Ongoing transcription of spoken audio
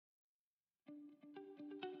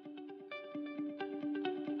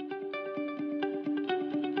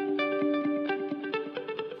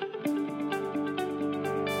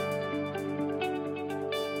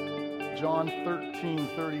John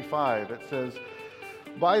 13:35. It says,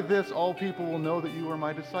 "By this all people will know that you are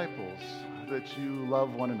my disciples, that you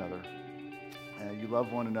love one another." You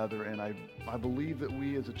love one another, and I believe that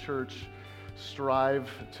we as a church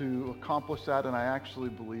strive to accomplish that, and I actually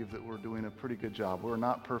believe that we're doing a pretty good job. We're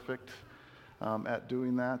not perfect at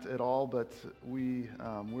doing that at all, but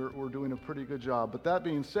we're doing a pretty good job. But that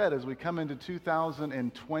being said, as we come into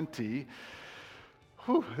 2020,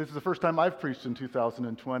 this is the first time I've preached in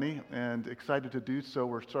 2020, and excited to do so.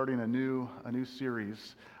 We're starting a new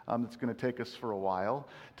series that's going to take us for a while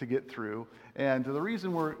to get through. And the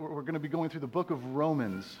reason we're going to be going through the book of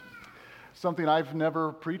Romans, something I've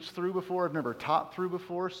never preached through before, I've never taught through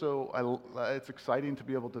before, so it's exciting to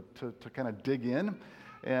be able to kind of dig in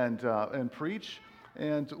and preach.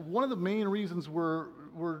 And one of the main reasons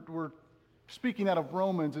we're speaking out of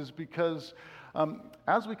Romans is because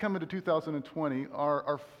as we come into 2020,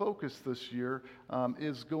 our focus this year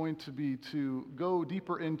is going to be to go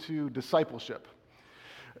deeper into discipleship.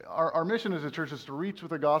 Our mission as a church is to reach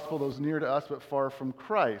with the gospel those near to us but far from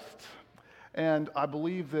Christ. And I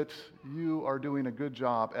believe that you are doing a good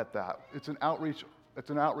job at that. It's an outreach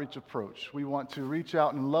approach. We want to reach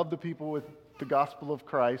out and love the people with the gospel of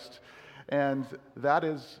Christ, and that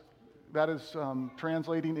is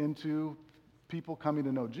translating into people coming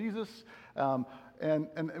to know Jesus.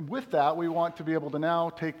 And with that, we want to be able to now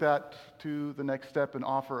take that to the next step and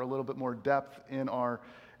offer a little bit more depth in our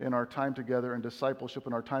time together and discipleship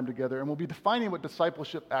in our time together. And we'll be defining what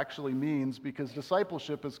discipleship actually means, because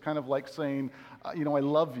discipleship is kind of like saying, I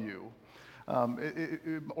love you.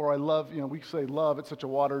 Or I love, we say love, it's such a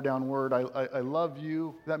watered down word. I love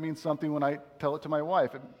you. That means something when I tell it to my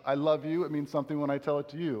wife. I love you. It means something when I tell it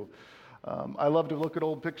to you. I love to look at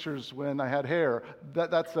old pictures when I had hair.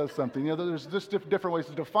 That says something. There's just different ways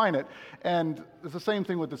to define it. And it's the same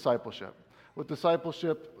thing with discipleship. With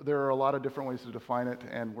discipleship, there are a lot of different ways to define it,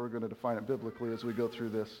 and we're going to define it biblically as we go through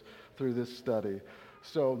this study.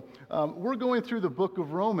 So we're going through the book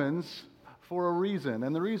of Romans for a reason.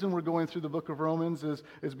 And the reason we're going through the book of Romans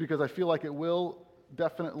is because I feel like it will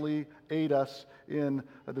definitely aid us in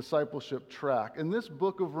a discipleship track. In this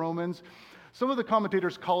book of Romans, some of the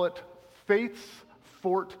commentators call it faith's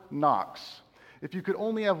Fort Knox. If you could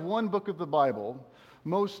only have one book of the Bible,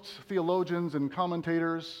 most theologians and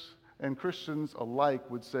commentators and Christians alike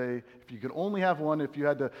would say, if you could only have one, if you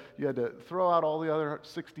had to throw out all the other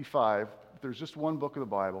 65, if there's just one book of the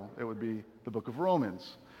Bible, it would be the book of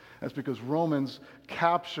Romans. That's because Romans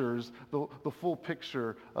captures the full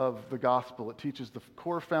picture of the gospel. It teaches the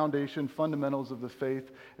core foundation, fundamentals of the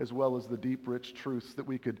faith, as well as the deep, rich truths that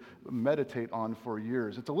we could meditate on for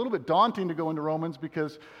years. It's a little bit daunting to go into Romans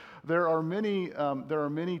because there are many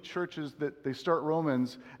churches that they start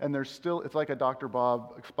Romans and they're still, it's like a Dr.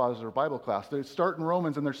 Bob Expositor Bible class. They start in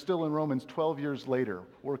Romans and they're still in Romans 12 years later,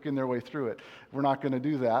 working their way through it. We're not going to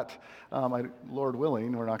do that. Lord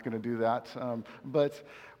willing, we're not going to do that.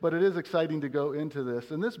 But it is exciting to go into this.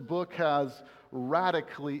 And this book has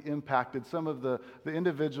radically impacted some of the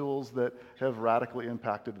individuals that have radically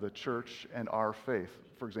impacted the church and our faith.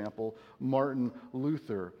 For example, Martin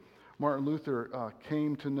Luther. Martin Luther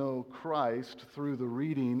came to know Christ through the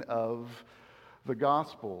reading of the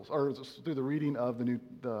Gospels, or through the reading of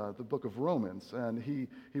the book of Romans. And he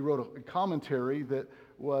wrote a commentary that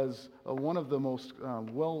was one of the most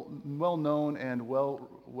well-known and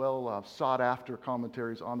well sought after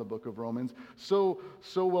commentaries on the book of Romans. So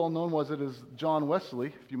well known was it as John Wesley,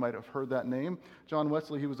 if you might have heard that name. John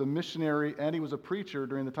Wesley, he was a missionary and he was a preacher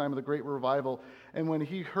during the time of the Great Revival. And when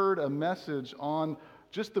he heard a message on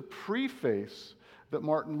just the preface that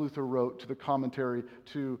Martin Luther wrote to the commentary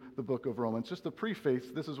to the book of Romans, just the preface,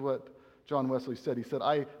 this is what John Wesley said. He said,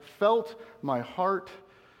 "I felt my heart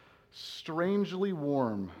strangely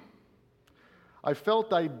warm. I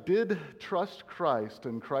felt I did trust Christ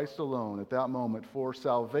and Christ alone at that moment, for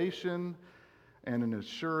salvation and an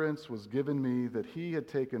assurance was given me that he had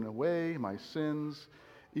taken away my sins,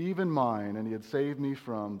 even mine, and he had saved me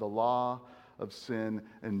from the law of sin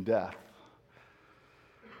and death."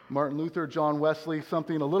 Martin Luther, John Wesley,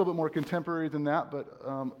 something a little bit more contemporary than that, but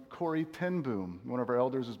Corrie ten Boom, one of our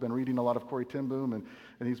elders, has been reading a lot of Corrie ten Boom,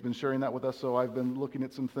 and he's been sharing that with us, so I've been looking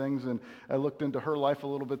at some things, and I looked into her life a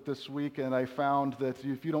little bit this week, and I found that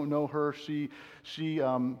if you don't know her, she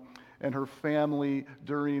and her family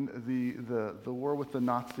during the war with the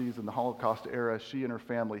Nazis and the Holocaust era, she and her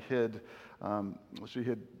family hid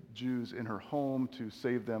Jews in her home to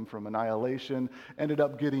save them from annihilation, ended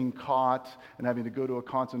up getting caught and having to go to a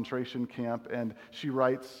concentration camp. And she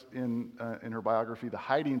writes in her biography, The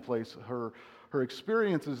Hiding Place, her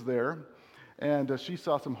experiences there. And she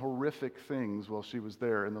saw some horrific things while she was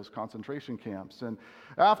there in those concentration camps. And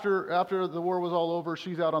after the war was all over,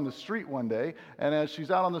 she's out on the street one day. And as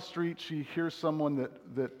she's out on the street, she hears someone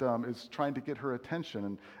that is trying to get her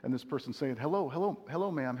attention. And this person saying, hello,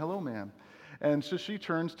 ma'am, hello, ma'am. And so she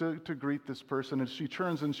turns to greet this person. And she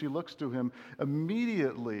turns and she looks to him.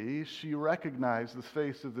 Immediately, she recognized the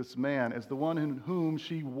face of this man as the one in whom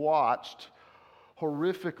she watched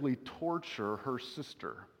horrifically torture her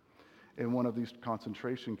sister in one of these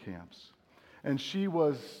concentration camps. And she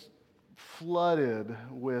was flooded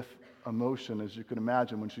with emotion, as you can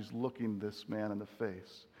imagine, when she's looking this man in the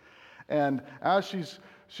face. And as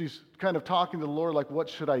she's kind of talking to the Lord, like, what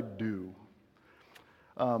should I do?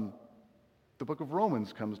 The book of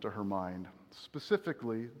Romans comes to her mind,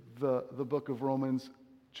 specifically the book of Romans,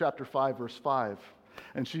 chapter 5, verse 5.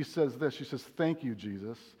 And she says this, she says, thank you,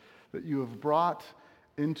 Jesus, that you have brought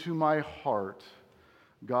into my heart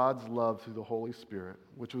God's love through the Holy Spirit,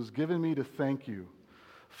 which was given me to thank you.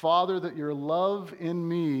 Father, that your love in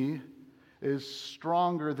me is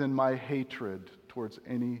stronger than my hatred towards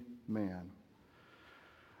any man.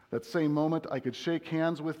 That same moment, I could shake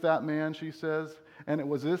hands with that man, she says, and it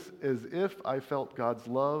was as if I felt God's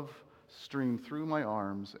love stream through my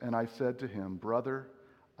arms, and I said to him, brother,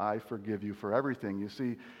 I forgive you for everything. You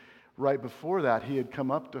see, right before that, he had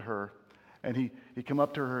come up to her, and he came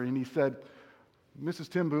up to her, and he said, Mrs.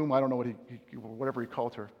 Tim Boom, I don't know whatever he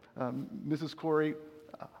called her, Mrs. Corey,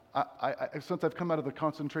 since I've come out of the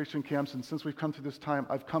concentration camps and since we've come through this time,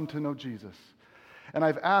 I've come to know Jesus. And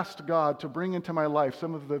I've asked God to bring into my life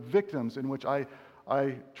some of the victims in which I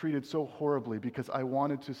treated so horribly because I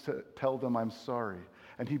wanted to tell them I'm sorry.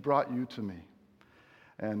 And he brought you to me.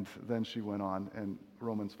 And then she went on, and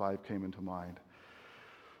Romans 5 came into mind.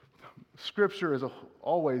 Scripture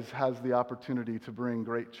always has the opportunity to bring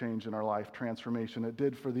great change in our life, transformation. It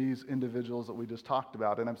did for these individuals that we just talked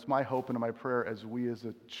about. And it's my hope and my prayer as we as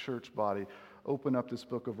a church body open up this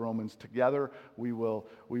book of Romans together. We will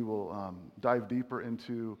dive deeper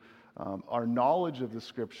into our knowledge of the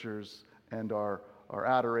Scriptures and our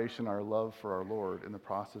adoration, our love for our Lord in the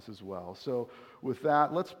process as well. So with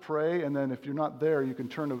that, let's pray. And then if you're not there, you can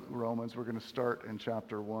turn to Romans. We're going to start in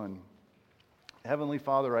chapter 1. Heavenly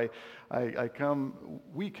Father,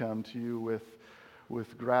 we come to you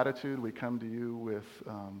with gratitude. We come to you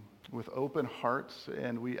with open hearts,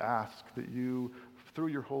 and we ask that you, through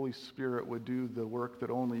your Holy Spirit, would do the work that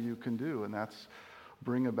only you can do, and that's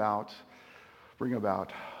bring about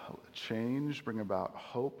change, bring about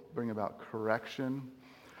hope, bring about correction.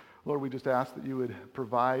 Lord, we just ask that you would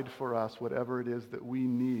provide for us whatever it is that we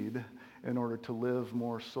need in order to live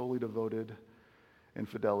more solely devoted in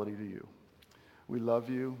fidelity to you. We love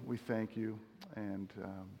you, we thank you, and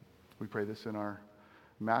we pray this in our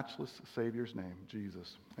matchless Savior's name,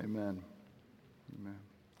 Jesus. Amen. Amen.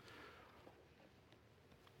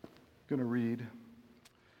 I'm going to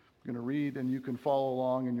read, and you can follow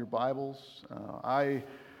along in your Bibles. I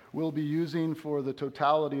will be using for the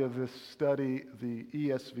totality of this study the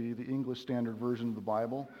ESV, the English Standard Version of the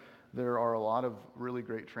Bible. There are a lot of really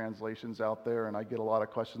great translations out there, and I get a lot of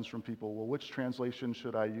questions from people, well, which translation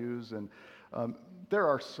should I use? And there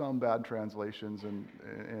are some bad translations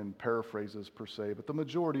and paraphrases per se, but the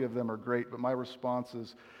majority of them are great. But my response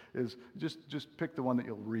is just pick the one that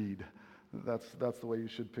you'll read. That's the way you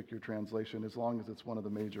should pick your translation, as long as it's one of the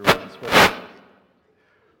major ones.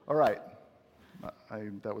 All right.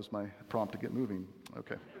 That was my prompt to get moving.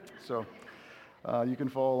 Okay. So you can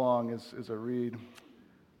follow along as I read.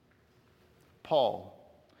 Paul,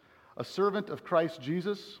 a servant of Christ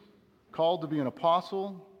Jesus, called to be an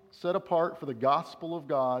apostle, set apart for the gospel of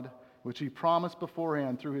God, which he promised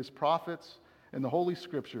beforehand through his prophets in the Holy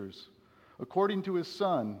Scriptures, according to his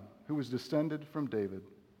Son, who was descended from David,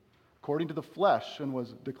 according to the flesh, and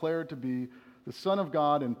was declared to be the Son of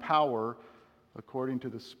God in power, according to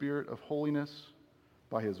the Spirit of holiness,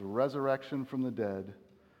 by his resurrection from the dead,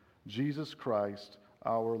 Jesus Christ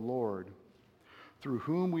our Lord, through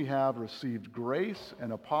whom we have received grace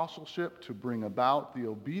and apostleship to bring about the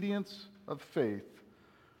obedience of faith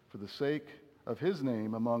for the sake of his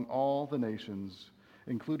name among all the nations,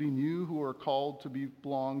 including you who are called to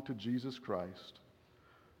belong to Jesus Christ.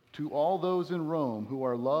 To all those in Rome who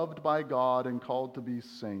are loved by God and called to be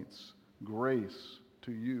saints, grace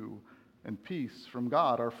to you and peace from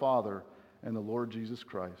God our Father and the Lord Jesus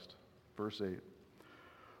Christ. Verse 8.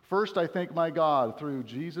 First, I thank my God through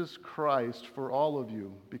Jesus Christ for all of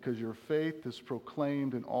you, because your faith is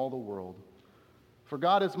proclaimed in all the world. For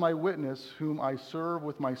God is my witness, whom I serve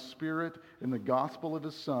with my spirit in the gospel of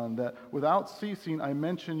his Son, that without ceasing I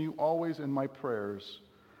mention you always in my prayers,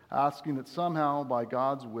 asking that somehow by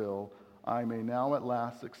God's will I may now at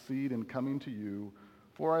last succeed in coming to you,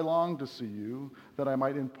 for I long to see you, that I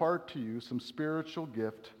might impart to you some spiritual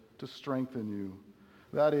gift to strengthen you.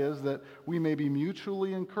 That is, that we may be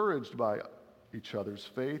mutually encouraged by each other's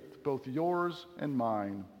faith, both yours and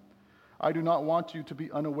mine. I do not want you to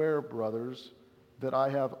be unaware, brothers, that I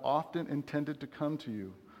have often intended to come to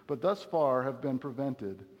you, but thus far have been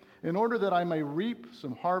prevented, in order that I may reap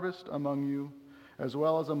some harvest among you, as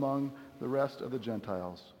well as among the rest of the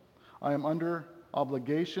Gentiles. I am under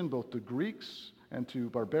obligation both to Greeks and to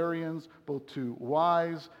barbarians, both to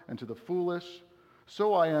wise and to the foolish.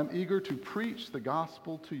 So I am eager to preach the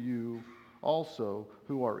gospel to you also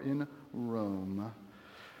who are in Rome.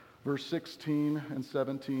 Verse 16 and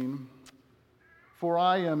 17. For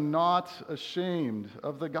I am not ashamed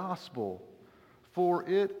of the gospel, for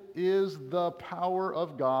it is the power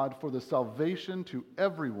of God for the salvation to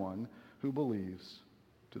everyone who believes,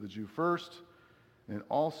 to the Jew first, and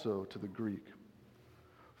also to the Greek.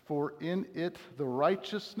 For in it the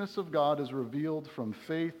righteousness of God is revealed from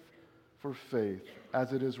faith for faith,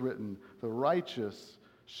 as it is written, the righteous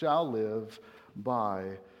shall live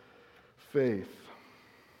by faith.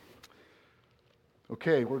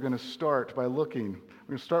 Okay, we're going to start by looking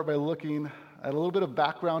at a little bit of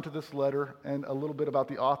background to this letter and a little bit about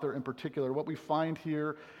the author in particular. What we find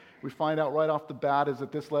here, we find out right off the bat, is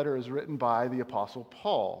that this letter is written by the Apostle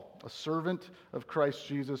Paul, a servant of Christ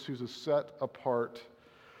Jesus who's set apart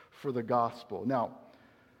for the gospel. Now,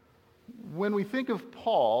 when we think of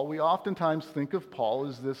Paul, we oftentimes think of Paul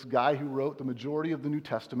as this guy who wrote the majority of the New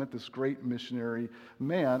Testament, this great missionary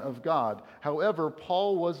man of God. However,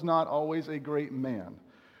 Paul was not always a great man.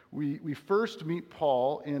 We first meet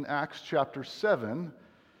Paul in Acts chapter 7,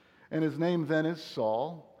 and his name then is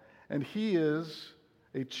Saul, and he is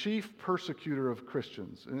a chief persecutor of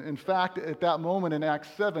Christians. In fact, at that moment in Acts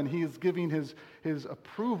 7, he is giving his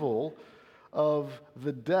approval of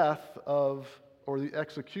the death of, or the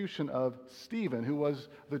execution of Stephen, who was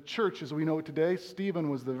the church as we know it today. Stephen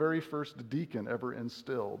was the very first deacon ever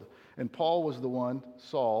instilled. And Paul was the one,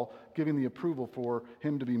 Saul, giving the approval for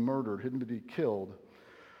him to be murdered, him to be killed.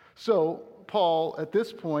 So, Paul, at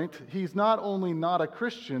this point, he's not only not a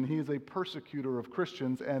Christian, he's a persecutor of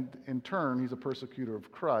Christians, and in turn, he's a persecutor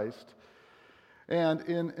of Christ. And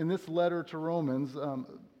in this letter to Romans,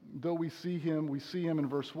 though we see him in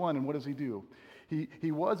verse 1, and what does he do?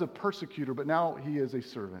 He was a persecutor, but now he is a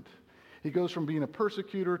servant. He goes from being a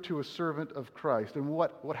persecutor to a servant of Christ. And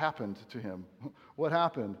what happened to him? What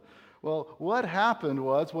happened? Well, what happened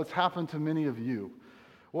was what's happened to many of you.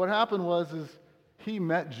 What happened is he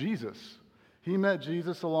met Jesus. He met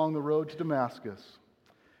Jesus along the road to Damascus.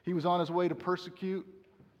 He was on his way to persecute,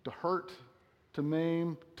 to hurt, to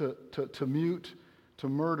maim, to mute, to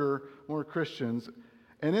murder more Christians.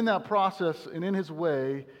 And in that process and in his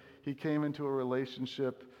way, he came into a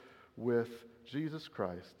relationship with Jesus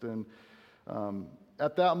Christ. And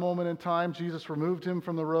at that moment in time, Jesus removed him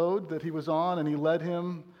from the road that he was on, and he led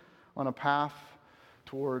him on a path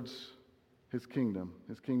towards his kingdom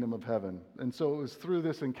of heaven. And so it was through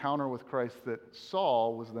this encounter with Christ that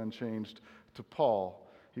Saul was then changed to Paul.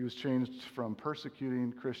 He was changed from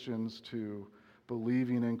persecuting Christians to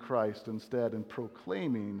believing in Christ instead and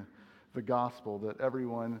proclaiming the gospel that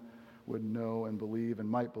everyone would know and believe and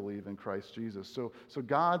might believe in Christ Jesus. So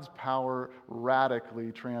God's power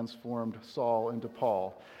radically transformed Saul into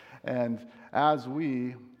Paul. And as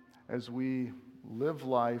we live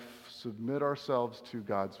life, submit ourselves to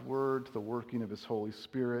God's word, to the working of his Holy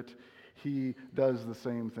Spirit, he does the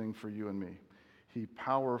same thing for you and me. He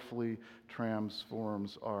powerfully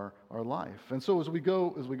transforms our life. And so as we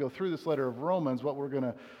go through this letter of Romans, what we're going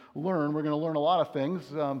to learn a lot of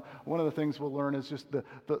things. One of the things we'll learn is just the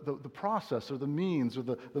process or the means or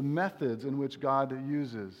the methods in which God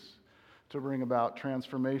uses to bring about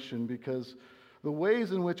transformation, because the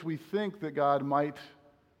ways in which we think that God might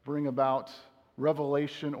bring about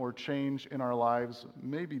revelation or change in our lives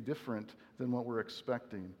may be different than what we're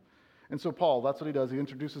expecting. And so Paul, that's what he does. He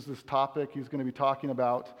introduces this topic he's going to be talking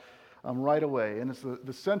about right away. And it's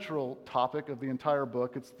the central topic of the entire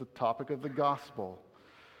book. It's the topic of the gospel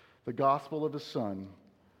of his Son,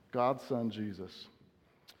 God's Son, Jesus.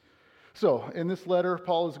 So in this letter,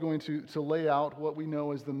 Paul is going to lay out what we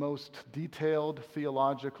know as the most detailed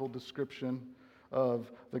theological description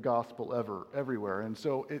of the gospel everywhere. And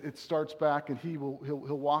so it starts back, and he'll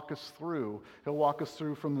walk us through. He'll walk us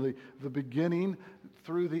through from the beginning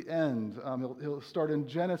through the end. He'll start in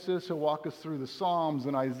Genesis. He'll walk us through the Psalms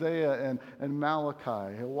and Isaiah and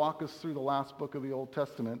Malachi. He'll walk us through the last book of the Old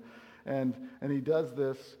Testament. And he does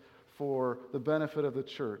this for the benefit of the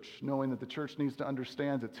church, knowing that the church needs to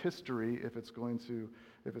understand its history if it's going to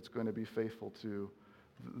if it's going to be faithful to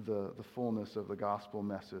the fullness of the gospel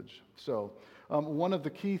message. So one of the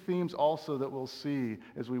key themes also that we'll see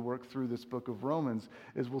as we work through this book of Romans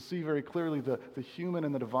is we'll see very clearly the human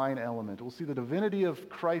and the divine element. We'll see the divinity of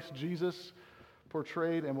Christ Jesus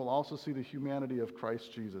portrayed, and we'll also see the humanity of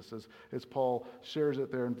Christ Jesus, as Paul shares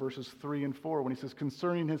it there in verses 3 and 4 when he says,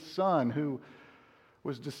 concerning his Son, who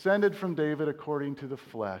was descended from David according to the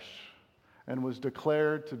flesh, and was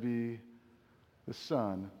declared to be the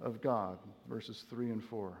Son of God, verses 3 and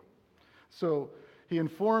 4. So he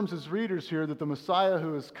informs his readers here that the Messiah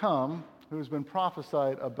who has come, who has been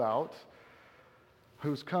prophesied about,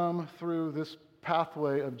 who's come through this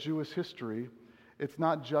pathway of Jewish history, it's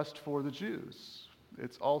not just for the Jews.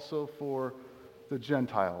 It's also for the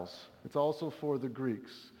Gentiles. It's also for the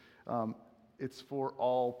Greeks. It's for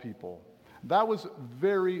all people. That was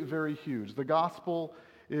very, very huge. The gospel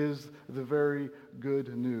is the very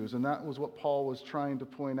good news. And that was what Paul was trying to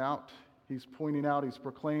point out. He's pointing out, he's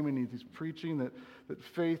proclaiming, he's preaching that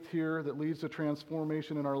faith here that leads to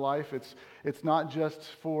transformation in our life, it's not just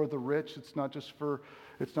for the rich, it's not just for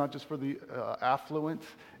the affluent,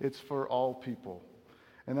 it's for all people.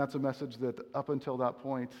 And that's a message that up until that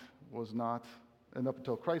point was not, and up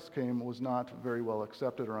until Christ came, was not very well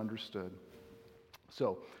accepted or understood.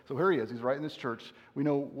 So here he is. He's writing this church. We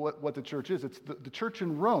know what the church is. It's the church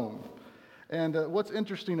in Rome. And what's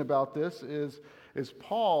interesting about this is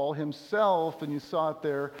Paul himself, and you saw it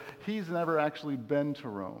there, he's never actually been to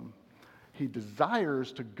Rome. He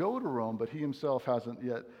desires to go to Rome, but he himself hasn't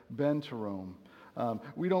yet been to Rome.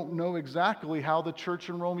 We don't know exactly how the church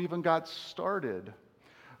in Rome even got started.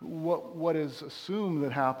 What is assumed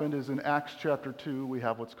that happened is in Acts chapter 2, we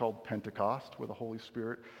have what's called Pentecost, where the Holy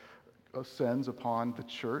Spirit ascends upon the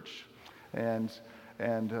church and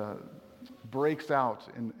breaks out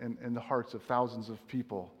in the hearts of thousands of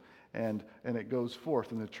people. And it goes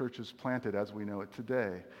forth, and the church is planted as we know it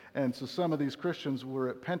today. And so some of these Christians were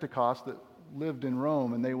at Pentecost that lived in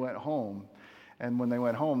Rome, and they went home. And when they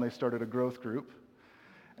went home, they started a growth group.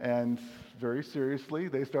 And very seriously,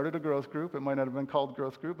 they started a growth group. It might not have been called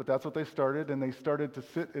growth group, but that's what they started. And they started to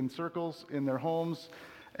sit in circles in their homes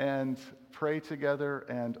and pray together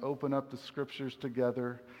and open up the scriptures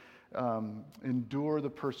together, endure the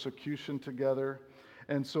persecution together.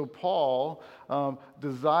 And so Paul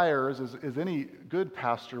desires, as any good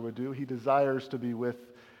pastor would do, he desires to be with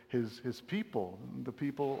his people, the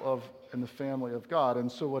people in the family of God.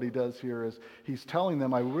 And so what he does here is he's telling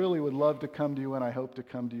them, I really would love to come to you, and I hope to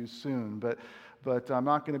come to you soon. But I'm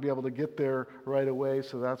not going to be able to get there right away,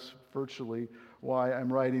 so that's virtually why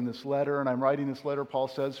I'm writing this letter. And I'm writing this letter, Paul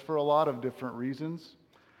says, for a lot of different reasons.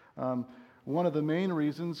 One of the main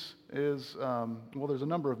reasons is, there's a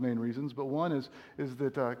number of main reasons, but one is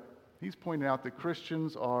that he's pointing out that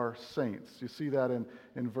Christians are saints. You see that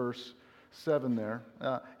in verse 7 there.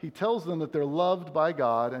 He tells them that they're loved by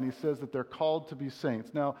God, and he says that they're called to be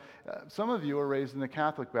saints. Now, some of you are raised in a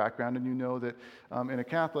Catholic background, and you know that in a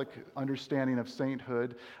Catholic understanding of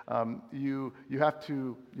sainthood, you have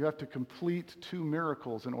to complete 2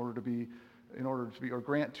 miracles or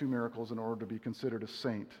grant 2 miracles in order to be considered a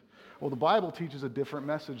saint. Well, the Bible teaches a different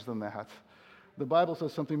message than that. The Bible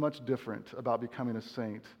says something much different about becoming a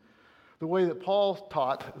saint. The way that Paul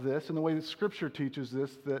taught this, and the way that Scripture teaches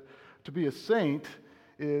this, that to be a saint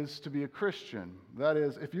is to be a Christian. That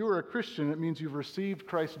is, if you are a Christian, it means you've received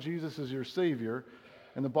Christ Jesus as your Savior,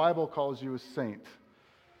 and the Bible calls you a saint.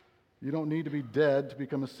 You don't need to be dead to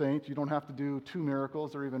become a saint. You don't have to do 2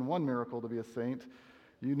 miracles or even 1 miracle to be a saint.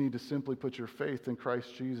 You need to simply put your faith in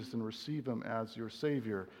Christ Jesus and receive Him as your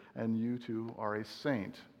Savior, and you too are a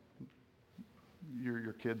saint.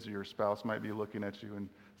 Your kids or your spouse might be looking at you and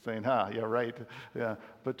saying, yeah, right. Yeah.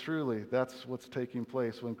 But truly, that's what's taking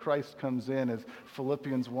place. When Christ comes in, as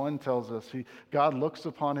Philippians 1 tells us, God looks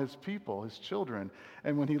upon His people, His children.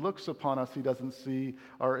 And when He looks upon us, He doesn't see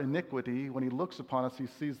our iniquity. When He looks upon us, He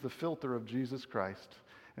sees the filter of Jesus Christ.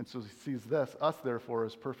 And so He sees us, therefore,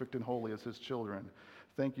 as perfect and holy as His children.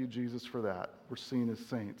 Thank you, Jesus, for that. We're seen as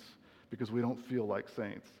saints because we don't feel like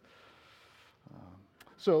saints.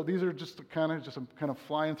 So these are just kind of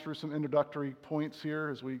flying through some introductory points here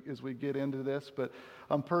as we get into this. But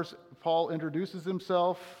Paul introduces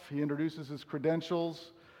himself, he introduces his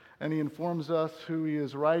credentials, and he informs us who he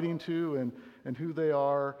is writing to and who they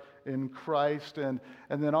are in Christ. And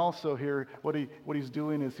then also here, what he's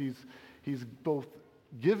doing is he's both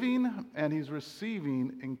giving and he's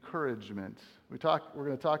receiving encouragement. We're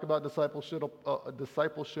going to talk about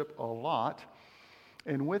discipleship a lot.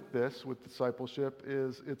 And with discipleship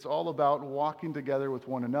it's all about walking together with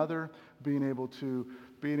one another, being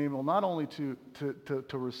able not only to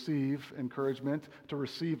receive encouragement, to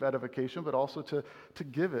receive edification, but also to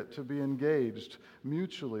give it, to be engaged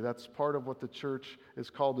mutually. That's part of what the church is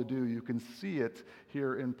called to do. You can see it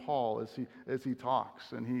here in Paul as he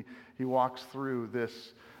talks, and he walks through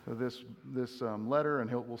this letter,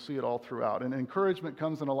 and we'll see it all throughout. And encouragement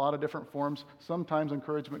comes in a lot of different forms. Sometimes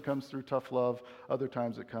encouragement comes through tough love. Other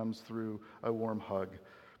times it comes through a warm hug.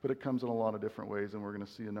 But it comes in a lot of different ways, and we're going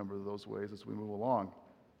to see a number of those ways as we move along.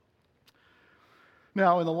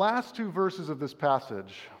 Now, in the last two verses of this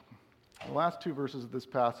passage,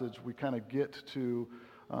 we kind of get to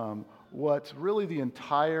what really the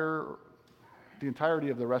entirety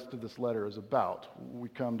of the rest of this letter is about. We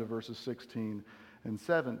come to verses 16 and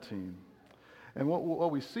 17. And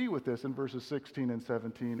what we see with this in verses 16 and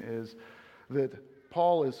 17 is that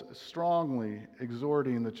Paul is strongly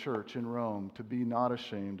exhorting the church in Rome to be not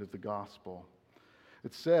ashamed of the gospel.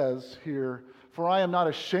 It says here, "For I am not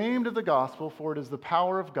ashamed of the gospel, for it is the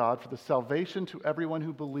power of God for the salvation to everyone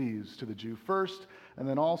who believes, to the Jew first, and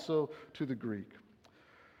then also to the Greek."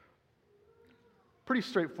 Pretty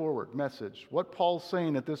straightforward message. What Paul's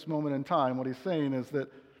saying at this moment in time, what he's saying is that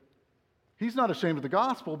he's not ashamed of the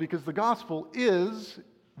gospel because the gospel is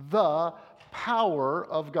the power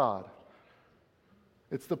of God.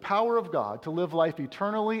 It's the power of God to live life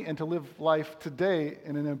eternally and to live life today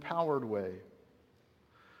in an empowered way.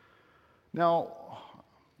 Now,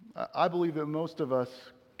 I believe that most of us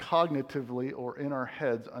cognitively or in our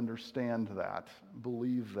heads understand that,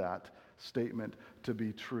 believe that statement to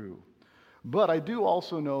be true. But I do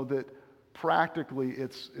also know that practically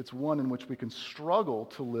it's one in which we can struggle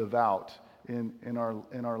to live out in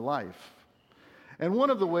our life. And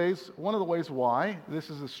one of the ways why this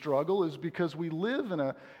is a struggle is because we live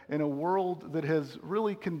in a world that has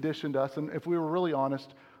really conditioned us. And if we were really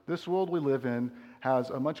honest, this world we live in has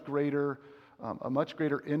a much greater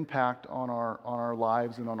impact on our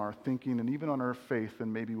lives and on our thinking and even on our faith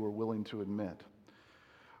than maybe we're willing to admit.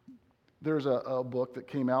 There's a book that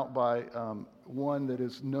came out by one that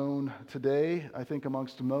is known today, I think,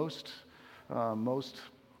 amongst most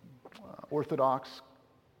Orthodox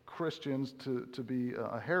Christians to be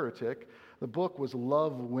a heretic. The book was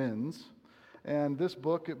Love Wins. And this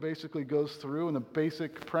book, it basically goes through, and the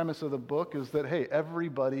basic premise of the book is that, hey,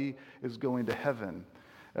 everybody is going to heaven.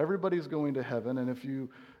 Everybody's going to heaven, and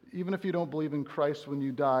even if you don't believe in Christ when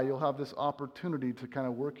you die, you'll have this opportunity to kind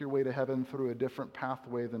of work your way to heaven through a different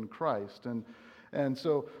pathway than Christ. And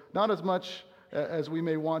so not as much as we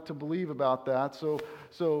may want to believe about that.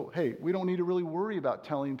 So hey, we don't need to really worry about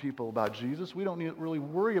telling people about Jesus. We don't need to really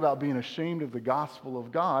worry about being ashamed of the gospel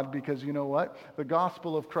of God, because you know what? The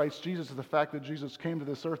gospel of Christ Jesus is the fact that Jesus came to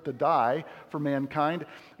this earth to die for mankind.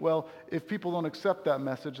 Well, if people don't accept that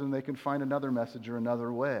message, then they can find another message or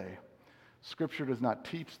another way. Scripture does not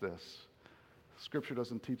teach this. Scripture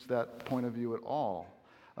doesn't teach that point of view at all.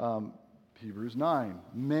 Hebrews 9,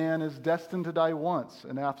 man is destined to die once,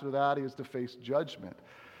 and after that he is to face judgment.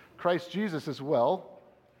 Christ Jesus as well.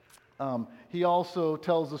 He also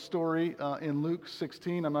tells a story in Luke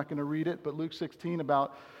 16, I'm not going to read it, but Luke 16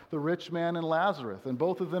 about the rich man and Lazarus. And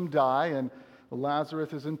both of them die, and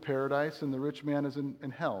Lazarus is in paradise, and the rich man is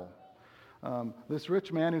in hell. This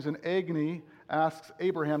rich man who's in agony asks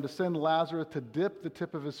Abraham to send Lazarus to dip the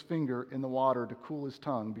tip of his finger in the water to cool his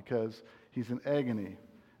tongue because he's in agony.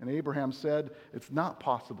 And Abraham said, it's not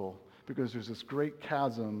possible because there's this great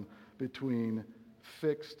chasm between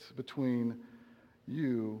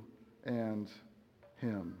you and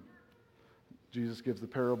him. Jesus gives the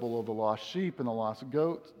parable of the lost sheep and the lost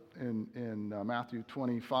goat in Matthew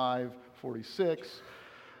 25:46.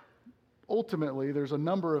 Ultimately, there's a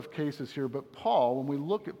number of cases here, but Paul, when we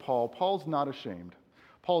look at Paul, Paul's not ashamed.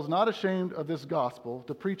 Paul's not ashamed of this gospel,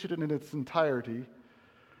 to preach it in its entirety.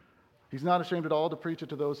 He's not ashamed at all to preach it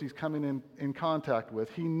to those he's coming in contact with.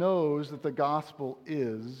 He knows that the gospel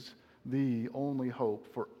is the only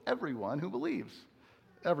hope for everyone who believes.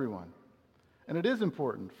 Everyone. And it is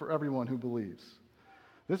important for everyone who believes.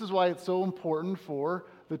 This is why it's so important for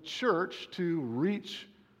the church to reach,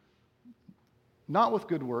 not with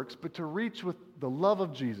good works, but to reach with the love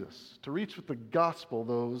of Jesus, to reach with the gospel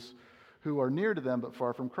those who are near to them but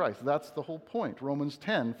far from Christ. That's the whole point. Romans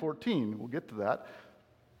 10:14, we'll get to that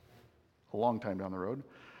a long time down the road.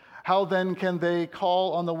 How then can they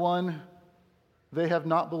call on the one they have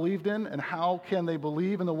not believed in? And how can they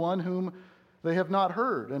believe in the one whom they have not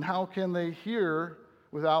heard? And how can they hear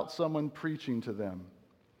without someone preaching to them?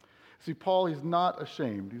 See, Paul, he's not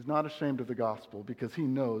ashamed. He's not ashamed of the gospel because he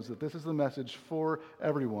knows that this is the message for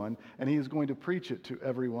everyone, and he is going to preach it to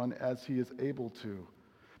everyone as he is able to.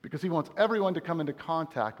 because he wants everyone to come into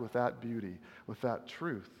contact with that beauty, with that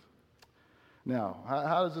truth. Now,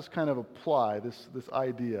 how does this kind of apply, this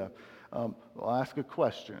idea? I'll ask a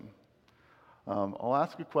question. And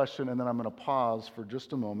then I'm going to pause for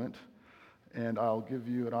just a moment, and I'll give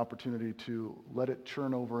you an opportunity to let it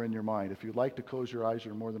churn over in your mind. If you'd like to close your eyes,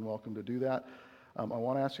 you're more than welcome to do that. I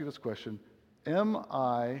want to ask you this question. Am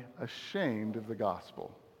I ashamed of the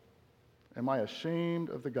gospel? Am I ashamed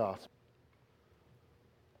of the gospel?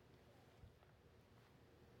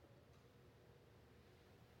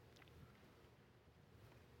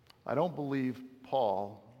 I don't believe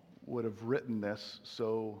Paul would have written this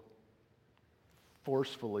so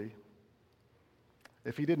forcefully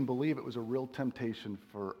if he didn't believe it was a real temptation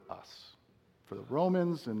for us, for the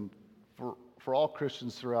Romans, and for all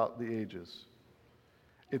Christians throughout the ages.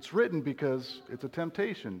 It's written because it's a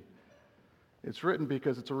temptation. It's written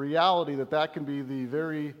because it's a reality that can be the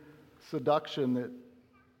very seduction that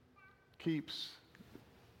keeps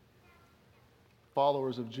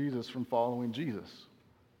followers of Jesus from following Jesus,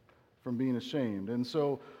 from being ashamed. And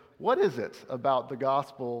so, what is it about the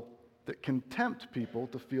gospel that can tempt people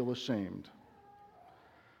to feel ashamed?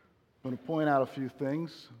 I'm going to point out a few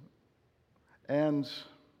things, and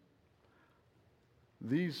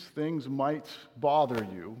these things might bother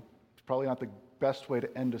you. It's probably not the best way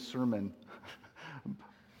to end a sermon,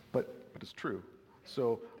 but it's true.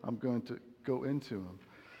 So I'm going to go into them.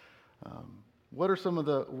 What are some of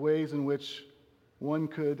the ways in which one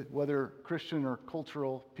could, whether Christian or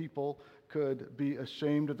cultural people, could be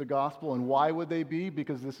ashamed of the gospel, and why would they be?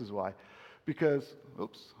 Because this is why. Because,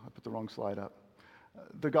 oops, I put the wrong slide up.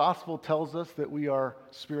 The gospel tells us that we are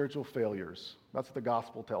spiritual failures. That's what the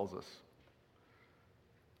gospel tells us.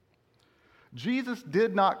 Jesus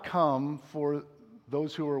did not come for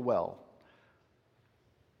those who are well.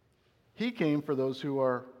 He came for those who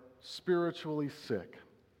are spiritually sick.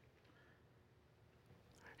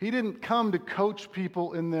 He didn't come to coach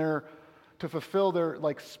people to fulfill their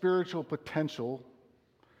spiritual potential.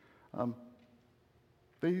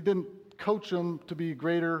 They didn't coach them to be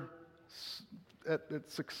greater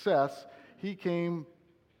at success. He came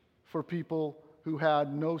for people who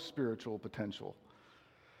had no spiritual potential.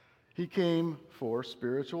 He came for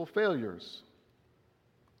spiritual failures.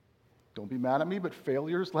 Don't be mad at me, but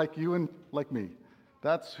failures like you and like me.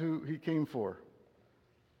 That's who he came for.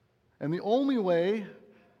 And the only way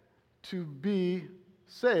to be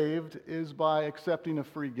saved is by accepting a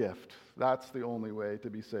free gift. That's the only way to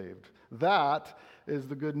be saved. That is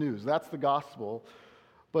the good news. That's the gospel.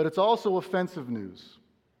 But it's also offensive news.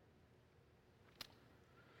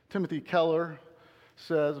 Timothy Keller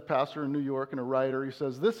says, a pastor in New York and a writer, he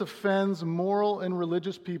says, "This offends moral and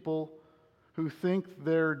religious people who think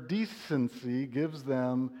their decency gives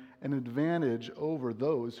them an advantage over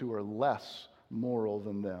those who are less moral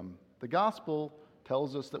than them." The gospel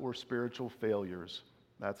tells us that we're spiritual failures.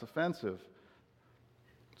 That's offensive.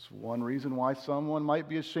 It's one reason why someone might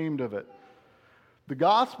be ashamed of it. The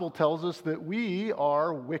gospel tells us that we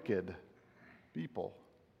are wicked people.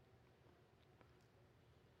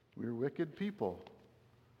 We're wicked people.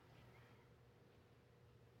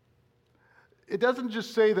 It doesn't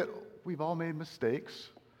just say that we've all made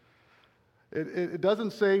mistakes. It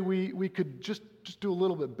doesn't say we could just do a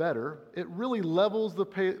little bit better. It really levels the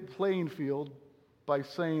playing field by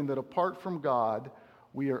saying that apart from God,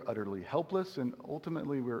 we are utterly helpless, and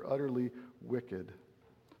ultimately we're utterly wicked.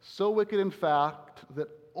 So wicked, in fact, that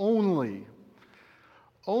only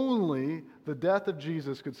the death of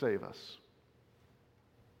Jesus could save us.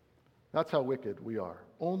 That's how wicked we are.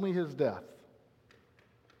 Only his death.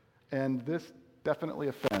 And this definitely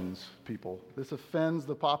offends people. This offends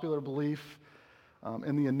the popular belief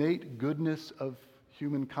in the innate goodness of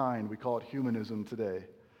humankind. We call it humanism today.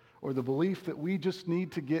 Or the belief that we just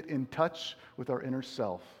need to get in touch with our inner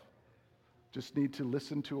self. Just need to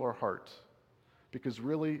listen to our heart. Because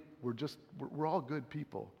really, we're all good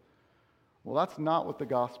people. Well, that's not what the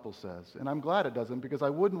gospel says. And I'm glad it doesn't, because I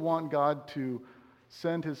wouldn't want God to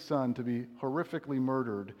send his son to be horrifically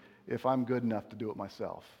murdered if I'm good enough to do it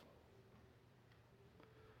myself.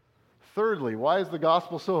 Thirdly, why is the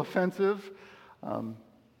gospel so offensive?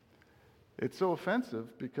 It's so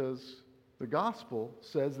offensive because the gospel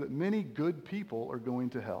says that many good people are going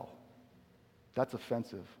to hell. That's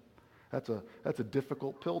offensive. That's a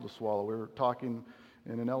difficult pill to swallow. We were talking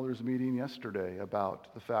in an elders meeting yesterday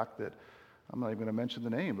about the fact that, I'm not even going to mention the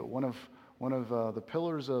name, but one of the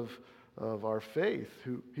pillars of our faith,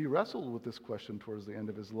 who he wrestled with this question towards the end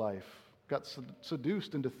of his life, got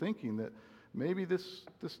seduced into thinking that maybe this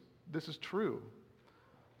is true.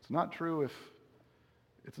 It's not true if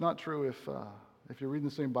you're reading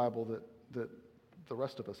the same Bible that the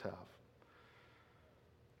rest of us have.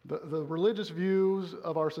 The religious views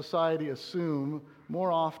of our society assume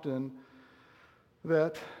more often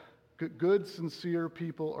that good, sincere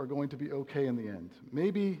people are going to be okay in the end.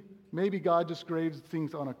 Maybe God just grades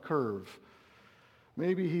things on a curve.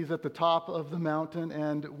 Maybe he's at the top of the mountain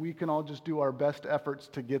and we can all just do our best efforts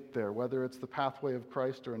to get there, whether it's the pathway of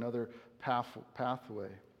Christ or another pathway.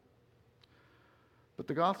 But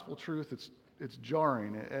the gospel truth, it's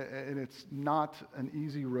jarring, and it's not an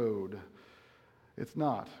easy road. It's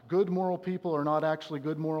not. Good moral people are not actually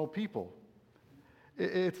good moral people.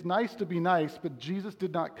 It's nice to be nice, but Jesus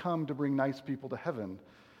did not come to bring nice people to heaven.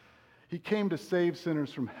 He came to save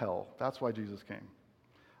sinners from hell. That's why Jesus came.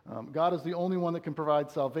 God is the only one that can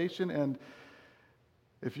provide salvation, and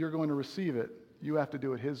if you're going to receive it, you have to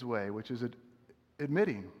do it His way, which is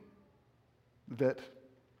admitting that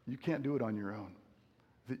you can't do it on your own,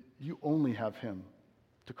 that you only have Him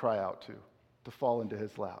to cry out to fall into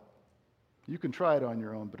His lap. You can try it on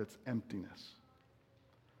your own, but it's emptiness.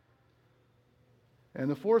 And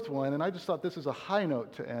the fourth one, and I just thought this is a high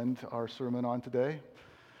note to end our sermon on today.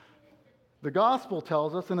 The gospel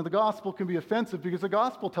tells us, and the gospel can be offensive because the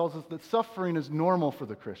gospel tells us that suffering is normal for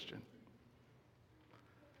the Christian.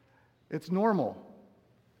 It's normal.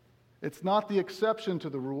 It's not the exception to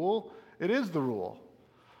the rule, it is the rule.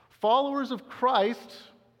 Followers of Christ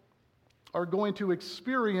are going to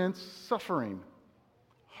experience suffering,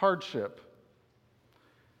 hardship,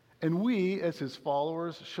 and we, as His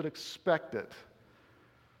followers, should expect it.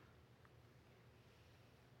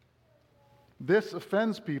 This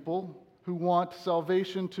offends people who want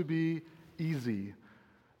salvation to be easy.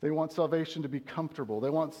 They want salvation to be comfortable.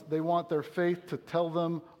 They want their faith to tell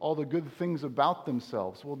them all the good things about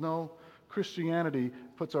themselves. Well, no, Christianity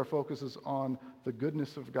puts our focuses on the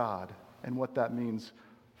goodness of God and what that means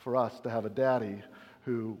for us to have a daddy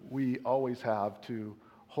who we always have to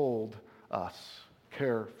hold us,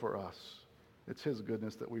 care for us. It's His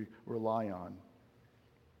goodness that we rely on.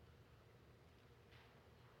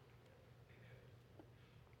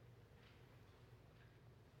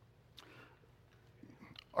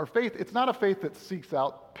 Our faith, it's not a faith that seeks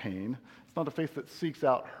out pain. It's not a faith that seeks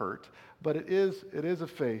out hurt. But it is a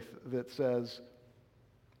faith that says,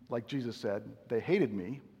 like Jesus said, they hated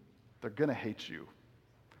me. They're going to hate you.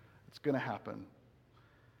 It's going to happen.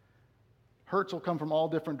 Hurts will come from all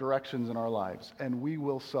different directions in our lives, and we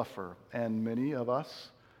will suffer. And many of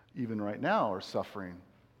us, even right now, are suffering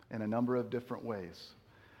in a number of different ways.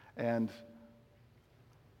 And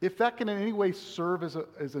if that can in any way serve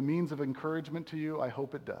as a means of encouragement to you, I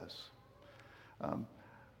hope it does.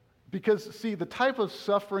 Because, see, the type of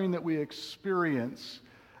suffering that we experience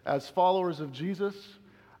as followers of Jesus,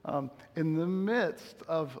 in the midst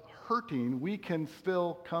of hurting, we can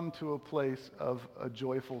still come to a place of a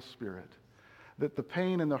joyful spirit. That the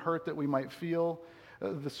pain and the hurt that we might feel,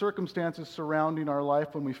 the circumstances surrounding our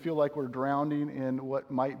life when we feel like we're drowning in what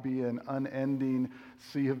might be an unending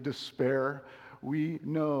sea of despair, we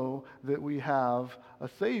know that we have a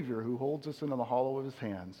Savior who holds us into the hollow of His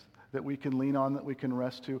hands, that we can lean on, that we can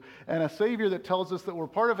rest to, and a Savior that tells us that we're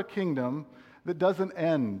part of a kingdom that doesn't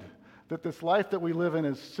end, that this life that we live in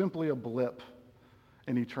is simply a blip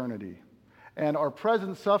in eternity. And our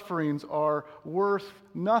present sufferings are worth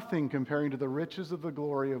nothing comparing to the riches of the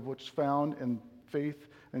glory of which found in faith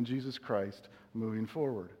in Jesus Christ moving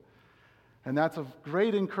forward. And that's of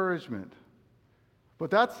great encouragement. But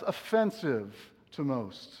that's offensive to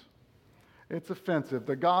most. It's offensive.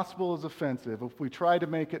 The gospel is offensive. If we try to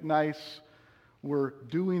make it nice, we're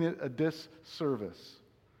doing it a disservice.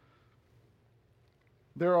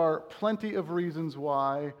 There are plenty of reasons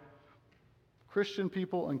why Christian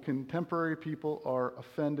people and contemporary people are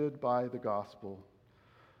offended by the gospel.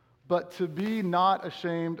 But to be not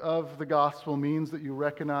ashamed of the gospel means that you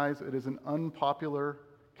recognize it is an unpopular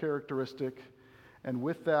characteristic, and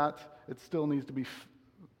with that, it still needs to be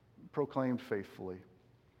proclaimed faithfully.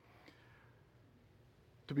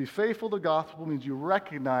 To be faithful to the gospel means you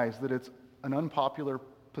recognize that it's an unpopular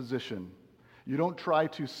position. You don't try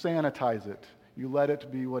to sanitize it. You let it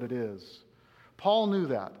be what it is. Paul knew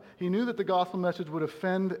that. He knew that the gospel message would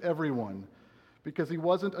offend everyone because he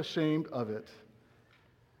wasn't ashamed of it.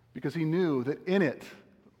 Because he knew that in it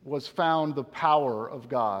was found the power of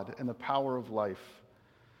God and the power of life,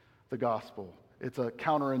 the gospel. It's a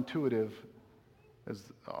counterintuitive, as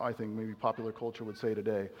I think maybe popular culture would say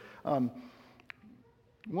today. And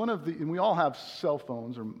we all have cell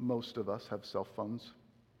phones, or most of us have cell phones.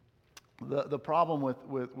 The problem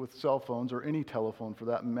with cell phones, or any telephone for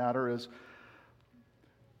that matter, is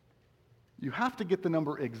you have to get the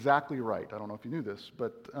number exactly right. I don't know if you knew this,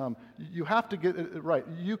 but you have to get it right.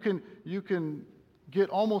 You can get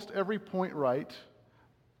almost every point right.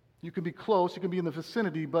 You can be close, you can be in the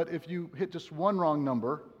vicinity, but if you hit just one wrong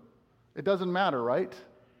number, it doesn't matter, right?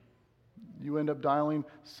 You end up dialing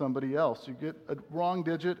somebody else. You get a wrong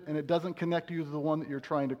digit, and it doesn't connect you to the one that you're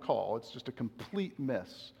trying to call. It's just a complete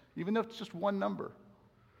miss, even if it's just one number.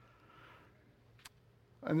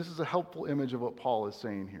 And this is a helpful image of what Paul is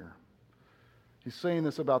saying here. He's saying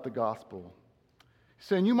this about the gospel. He's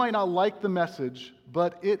saying you might not like the message,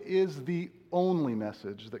 but it is the only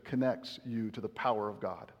message that connects you to the power of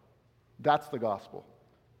God. That's the gospel.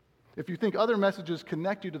 If you think other messages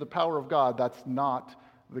connect you to the power of God, that's not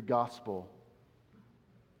the gospel.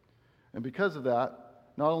 And because of that,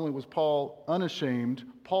 not only was Paul unashamed,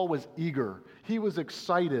 Paul was eager. He was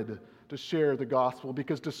excited to share the gospel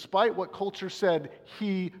because despite what culture said,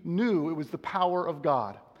 he knew it was the power of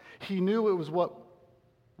God. He knew it was what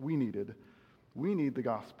we needed. We need the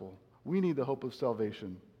gospel. We need the hope of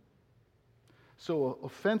salvation. So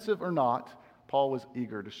offensive or not, Paul was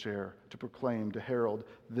eager to share, to proclaim, to herald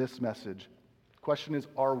this message. The question is,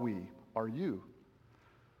 are we? Are you?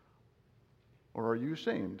 Or are you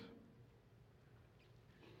ashamed?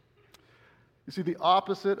 You see, the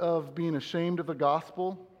opposite of being ashamed of the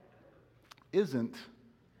gospel isn't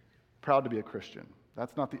proud to be a Christian.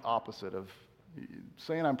 That's not the opposite of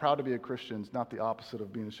saying I'm proud to be a Christian is not the opposite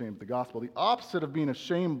of being ashamed of the gospel. The opposite of being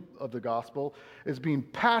ashamed of the gospel is being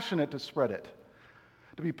passionate to spread it.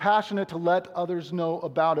 To be passionate to let others know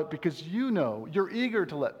about it because you know, you're eager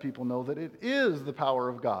to let people know that it is the power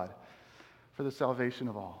of God for the salvation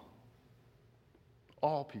of all.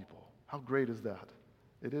 All people. How great is that?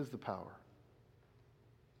 It is the power.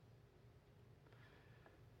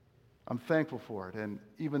 I'm thankful for it, and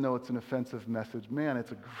even though it's an offensive message, man,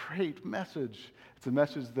 it's a great message. It's a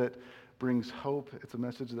message that brings hope, it's a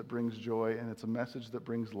message that brings joy, and it's a message that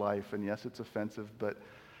brings life. And yes, it's offensive, but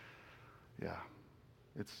yeah,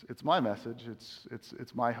 it's my message,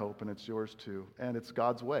 it's my hope, and it's yours too. And it's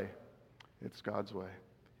God's way. It's God's way.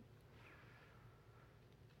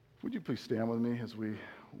 Would you please stand with me as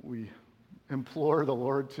we implore the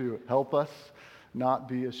Lord to help us not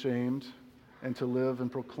be ashamed and to live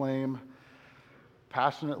and proclaim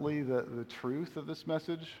passionately the truth of this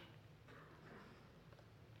message?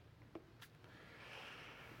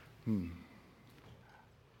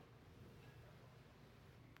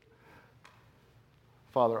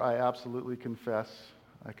 Father, I absolutely confess.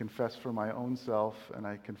 I confess for my own self, and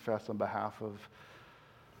I confess on behalf of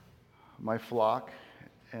my flock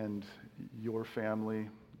and your family,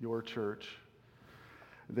 your church,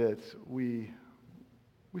 that we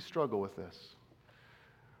struggle with this.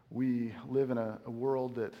 We live in a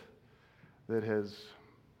world that has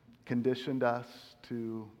conditioned us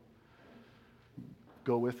to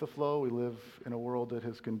go with the flow. We live in a world that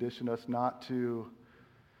has conditioned us not to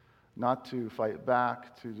fight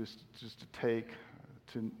back, to just to take,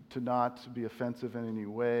 to not be offensive in any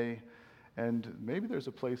way. And maybe there's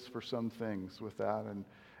a place for some things with that.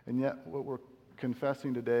 And yet what we're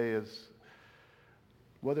confessing today is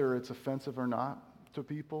whether it's offensive or not to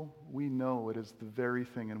people, we know it is the very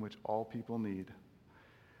thing in which all people need.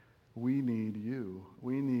 We need you.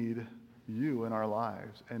 We need you in our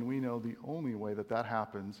lives. And we know the only way that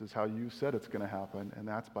happens is how you said it's going to happen, and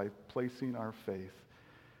that's by placing our faith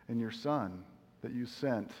in your Son that you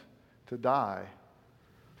sent to die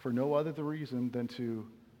for no other reason than to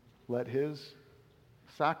let his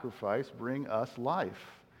sacrifice bring us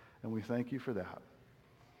life. And we thank you for that.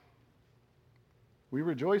 We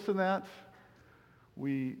rejoice in that.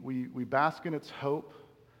 We bask in its hope,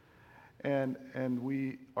 and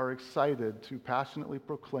we are excited to passionately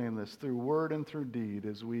proclaim this through word and through deed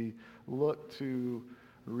as we look to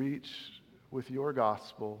reach with your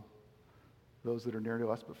gospel those that are near to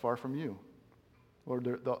us but far from you. Lord,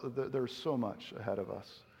 there's so much ahead of us.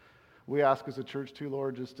 We ask as a church too,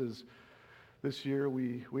 Lord, just as this year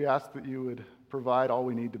we ask that you would provide all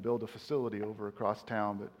we need to build a facility over across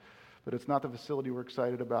town, but it's not the facility we're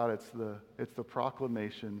excited about. It's the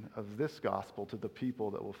proclamation of this gospel to the people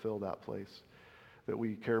that will fill that place that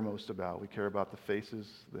we care most about. We care about the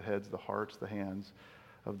faces, the heads, the hearts, the hands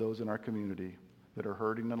of those in our community that are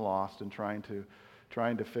hurting and lost and trying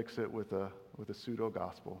to fix it with a pseudo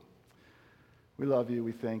gospel. We love you.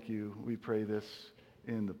 We thank you. We pray this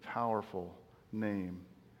in the powerful name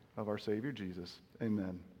of our Savior Jesus.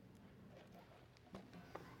 Amen.